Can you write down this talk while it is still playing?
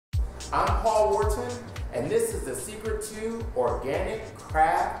I'm Paul Wharton, and this is the secret to organic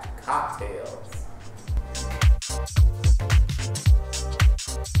craft cocktails.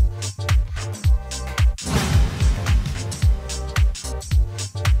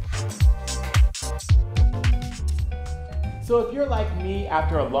 So if you're like me,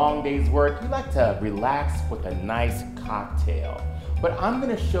 after a long day's work, you like to relax with a nice cocktail. But I'm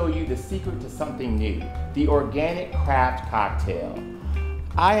gonna show you the secret to something new, the organic craft cocktail.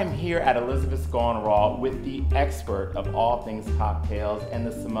 I am here at Elizabeth's Gone Raw with the expert of all things cocktails and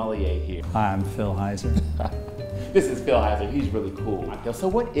the sommelier here. Hi, I'm Phil Heiser. This is Phil Heiser, he's really cool. So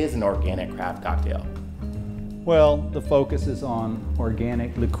what is an organic craft cocktail? Well, the focus is on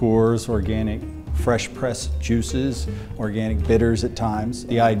organic liqueurs, organic fresh pressed juices, organic bitters at times.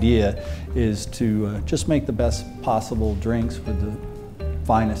 The idea is to just make the best possible drinks with the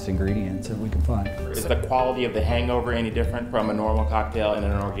finest ingredients that we can find. Is the quality of the hangover any different from a normal cocktail and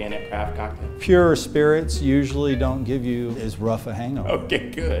an organic craft cocktail? Pure spirits usually don't give you as rough a hangover. Okay,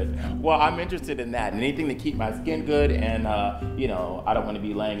 good. Well, I'm interested in that. Anything to keep my skin good and, you know, I don't want to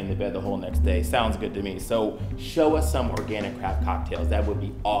be laying in the bed the whole next day. Sounds good to me. So show us some organic craft cocktails. That would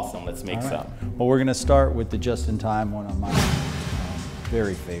be awesome. Let's make some. Well, we're going to start with the Just in Time, one of my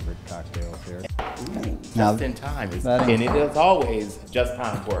very favorite cocktails here. Ooh, just in time. And it is always just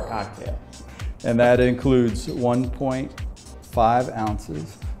time for a cocktail. And that includes 1.5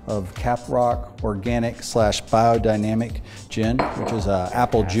 ounces of Caprock Organic / Biodynamic Gin, which is an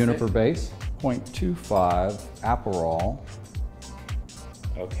apple juniper base. 0.25 Aperol.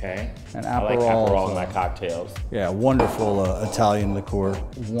 Okay. And I like Aperol in my cocktails. Yeah, wonderful Italian liqueur.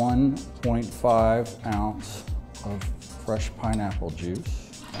 1.5 ounce of fresh pineapple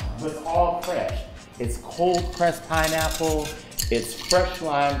juice. It's all fresh. It's cold pressed pineapple, it's fresh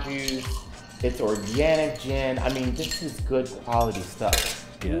lime juice, it's organic gin. I mean, this is good quality stuff.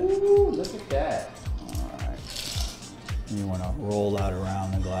 Yeah. Ooh, look at that. All right. You want to roll that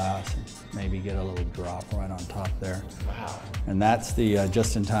around the glass and maybe get a little drop right on top there. Wow. And that's the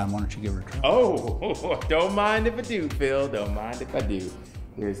Just in Time. Why don't you give it a try? Oh, don't mind if I do, Phil. Don't mind if I do.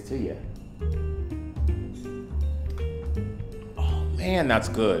 Here's to you. Oh man, that's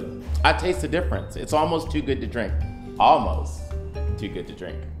good. I taste the difference. It's almost too good to drink. Almost too good to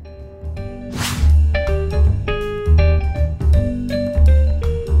drink.